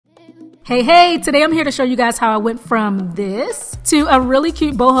Hey, today I'm here to show you guys how I went from this to a really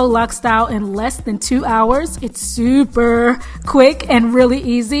cute boho lock style in less than 2 hours. It's super quick and really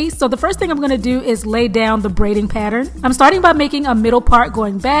easy. So the first thing I'm going to do is lay down the braiding pattern. I'm starting by making a middle part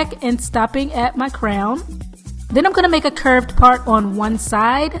going back and stopping at my crown. Then I'm going to make a curved part on one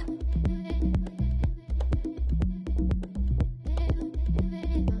side.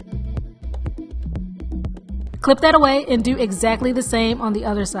 Clip that away and do exactly the same on the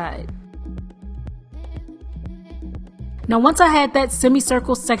other side. Now once I had that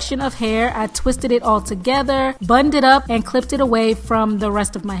semicircle section of hair, I twisted it all together, buttoned it up, and clipped it away from the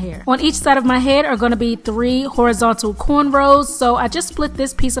rest of my hair. On each side of my head are going to be 3 horizontal cornrows, so I just split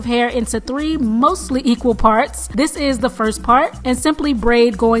this piece of hair into 3 mostly equal parts. This is the first part, and simply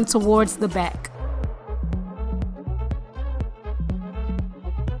braid going towards the back.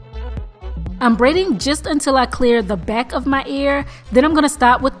 I'm braiding just until I clear the back of my ear, then I'm going to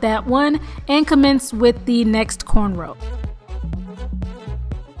stop with that one and commence with the next cornrow.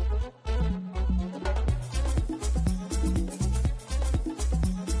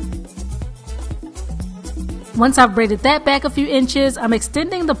 Once I've braided that back a few inches, I'm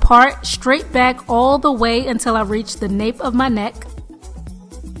extending the part straight back all the way until I reach the nape of my neck.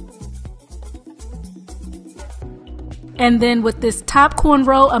 And then with this top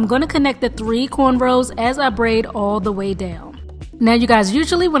cornrow, I'm going to connect the 3 cornrows as I braid all the way down. Now you guys,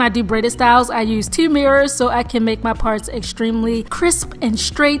 usually when I do braided styles, I use 2 mirrors so I can make my parts extremely crisp and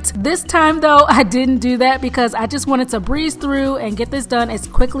straight. This time though, I didn't do that because I just wanted to breeze through and get this done as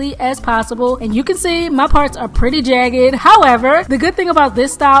quickly as possible. And you can see my parts are pretty jagged. However, the good thing about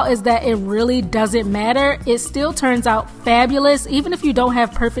this style is that it really doesn't matter. It still turns out fabulous even if you don't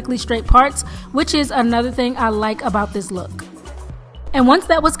have perfectly straight parts, which is another thing I like about this look. And once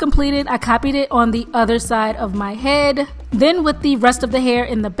that was completed, I copied it on the other side of my head. Then with the rest of the hair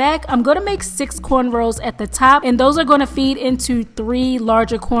in the back, I'm going to make 6 cornrows at the top, and those are going to feed into 3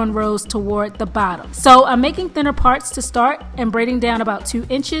 larger cornrows toward the bottom. So I'm making thinner parts to start and braiding down about 2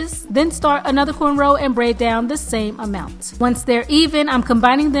 inches, then start another cornrow and braid down the same amount. Once they're even, I'm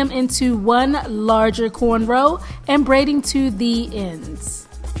combining them into 1 larger cornrow and braiding to the ends.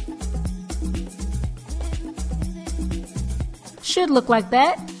 Should look like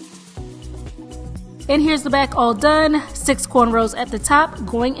that. And here's the back all done. 6 cornrows at the top,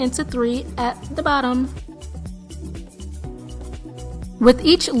 going into 3 at the bottom. With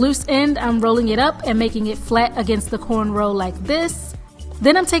each loose end, I'm rolling it up and making it flat against the cornrow like this.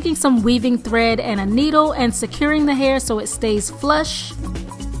 Then I'm taking some weaving thread and a needle and securing the hair so it stays flush.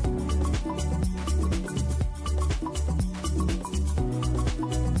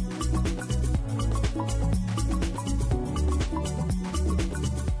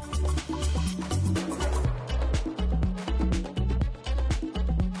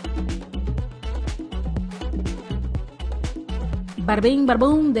 Bada bing, bada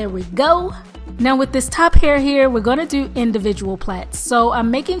boom, there we go. Now with this top hair here, we're going to do individual plaits. So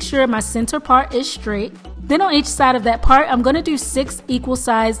I'm making sure my center part is straight. Then on each side of that part, I'm going to do 6 equal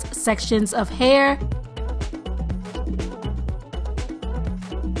sized sections of hair.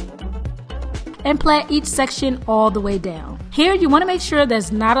 And plait each section all the way down. Here you want to make sure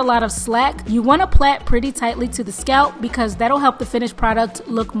there's not a lot of slack. You want to plait pretty tightly to the scalp because that'll help the finished product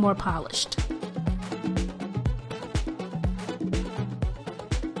look more polished.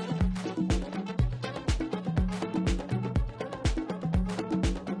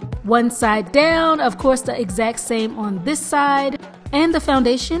 One side down, of course the exact same on this side, and the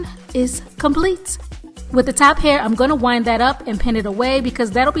foundation is complete. With the top hair, I'm going to wind that up and pin it away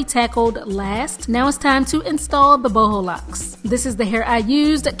because that'll be tackled last. Now it's time to install the boho locks. This is the hair I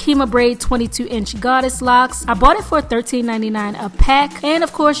used, Kima Braid 22-inch goddess locks. I bought it for $13.99 a pack, and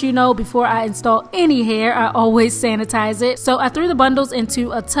of course you know before I install any hair, I always sanitize it. So I threw the bundles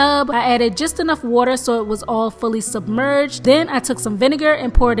into a tub. I added just enough water so it was all fully submerged. Then I took some vinegar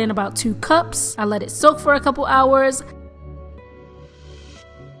and poured in about 2 cups. I let it soak for a couple hours.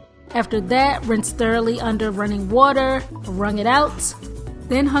 After that, rinse thoroughly under running water, wrung it out,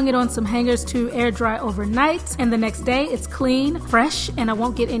 then hung it on some hangers to air dry overnight, and the next day it's clean, fresh, and I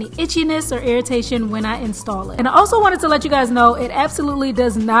won't get any itchiness or irritation when I install it. And I also wanted to let you guys know it absolutely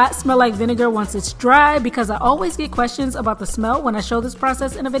does not smell like vinegar once it's dry because I always get questions about the smell when I show this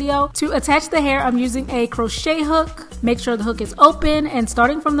process in a video. To attach the hair, I'm using a crochet hook. Make sure the hook is open, and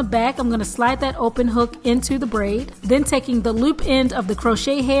starting from the back, I'm going to slide that open hook into the braid. Then taking the loop end of the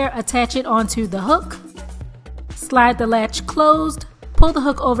crochet hair, attach it onto the hook. Slide the latch closed. Pull the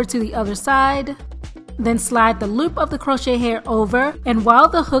hook over to the other side, then slide the loop of the crochet hair over, and while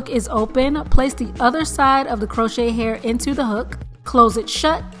the hook is open, place the other side of the crochet hair into the hook, close it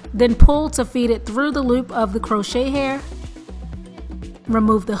shut, then pull to feed it through the loop of the crochet hair.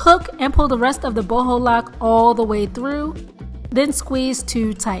 Remove the hook and pull the rest of the boho lock all the way through, then squeeze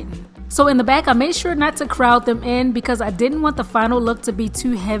to tighten. So in the back, I made sure not to crowd them in because I didn't want the final look to be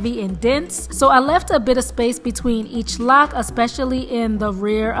too heavy and dense. So I left a bit of space between each lock, especially in the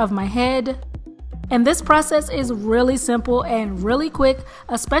rear of my head. And this process is really simple and really quick,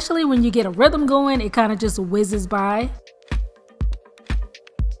 especially when you get a rhythm going, it kind of just whizzes by.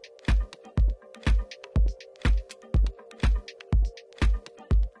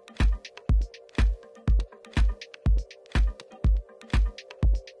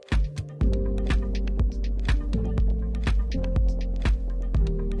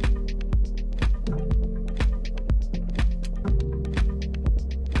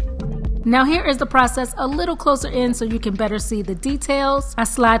 Now here is the process a little closer in so you can better see the details. I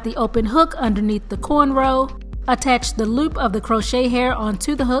slide the open hook underneath the cornrow, attach the loop of the crochet hair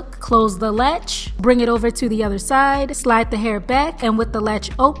onto the hook, close the latch, bring it over to the other side, slide the hair back, and with the latch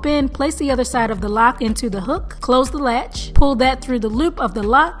open, place the other side of the lock into the hook, close the latch, pull that through the loop of the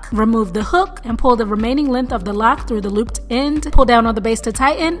lock, remove the hook, and pull the remaining length of the lock through the looped end, pull down on the base to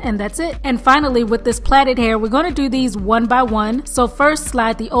tighten, and that's it. And finally, with this plaited hair, we're going to do these one by one. So first,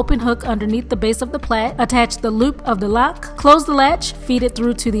 slide the open hook underneath the base of the plait, attach the loop of the lock, close the latch, feed it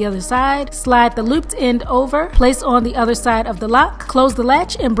through to the other side, slide the looped end over, place on the other side of the lock, close the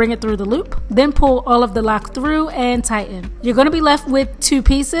latch and bring it through the loop, then pull all of the lock through and tighten. You're going to be left with two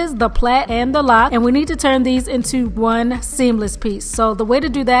pieces, the plait and the lock, and we need to turn these into one seamless piece. So the way to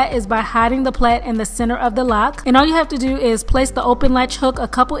do that is by hiding the plait in the center of the lock, and all you have to do is place the open latch hook a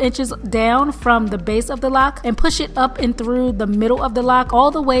couple inches down from the base of the lock and push it up and through the middle of the lock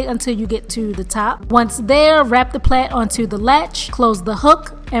all the way until you get to the top. Once there, wrap the plait onto the latch, close the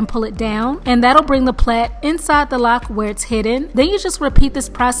hook and pull it down, and that'll bring the plait inside the lock where it's hidden. Then you just repeat this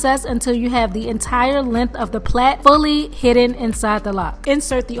process until you have the entire length of the plait fully hidden inside the lock.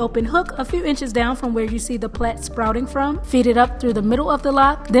 Insert the open hook a few inches down from where you see the plait sprouting from, feed it up through the middle of the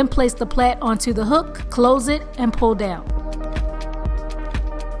lock, then place the plait onto the hook, close it and pull down.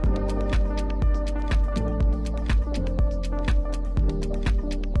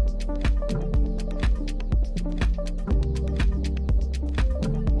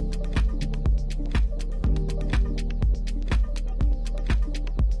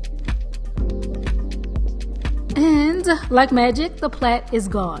 And like magic, the plait is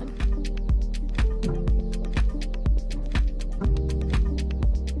gone.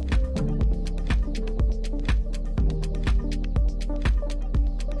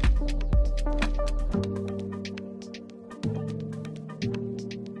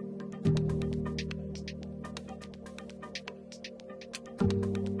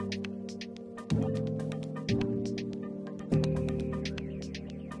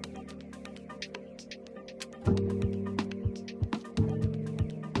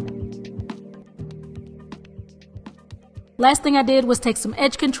 Last thing I did was take some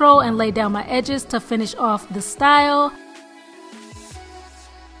edge control and lay down my edges to finish off the style.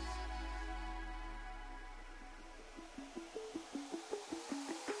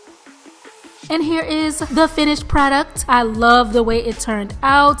 And here is the finished product. I love the way it turned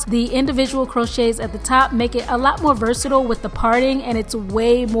out. The individual crochets at the top make it a lot more versatile with the parting, and it's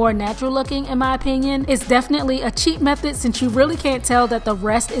way more natural looking in my opinion. It's definitely a cheap method since you really can't tell that the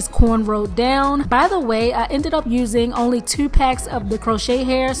rest is cornrowed down. By the way, I ended up using only 2 packs of the crochet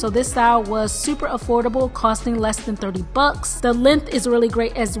hair, so this style was super affordable, costing less than 30 bucks. The length is really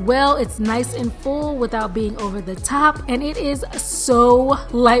great as well. It's nice and full without being over the top, and it is so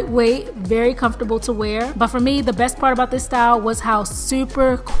lightweight, very comfortable to wear. But for me, the best part about this style was how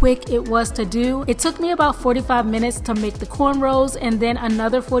super quick it was to do. It took me about 45 minutes to make the cornrows and then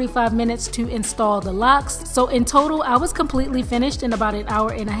another 45 minutes to install the locks. So in total, I was completely finished in about an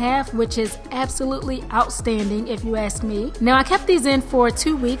hour and a half, which is absolutely outstanding if you ask me. Now I kept these in for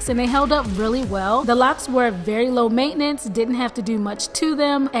 2 weeks and they held up really well. The locks were very low maintenance, didn't have to do much to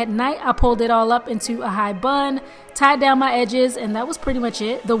them. At night, I pulled it all up into a high bun, tied down my edges, and that was pretty much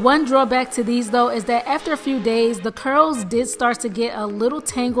it. The one drawback to these though is that after a few days, the curls did start to get a little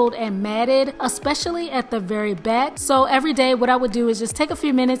tangled and matted, especially at the very back. So every day what I would do is just take a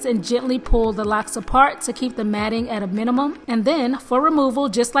few minutes and gently pull the locks apart to keep the matting at a minimum. And then for removal,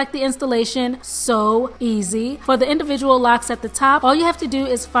 just like the installation, so easy. For the individual locks at the top, all you have to do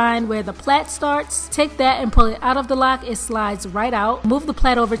is find where the plait starts, take that and pull it out of the lock. It slides right out. Move the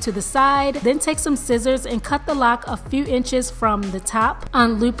plait over to the side, then take some scissors and cut the lock a few inches from the top.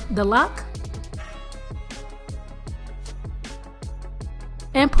 Unloop the lock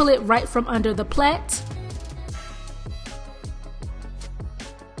and pull it right from under the plait.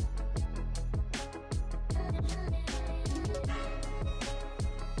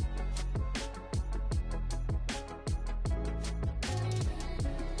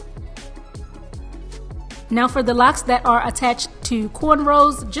 Now for the locks that are attached to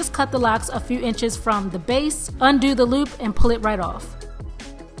cornrows, just cut the locks a few inches from the base, undo the loop, and pull it right off.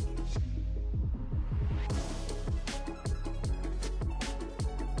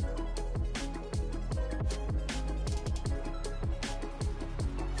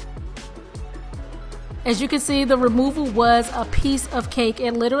 As you can see, the removal was a piece of cake.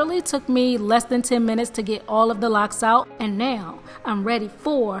 It literally took me less than 10 minutes to get all of the locks out, and now I'm ready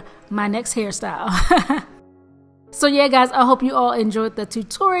for my next hairstyle. So yeah guys, I hope you all enjoyed the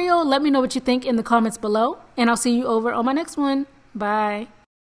tutorial. Let me know what you think in the comments below, and I'll see you over on my next one. Bye.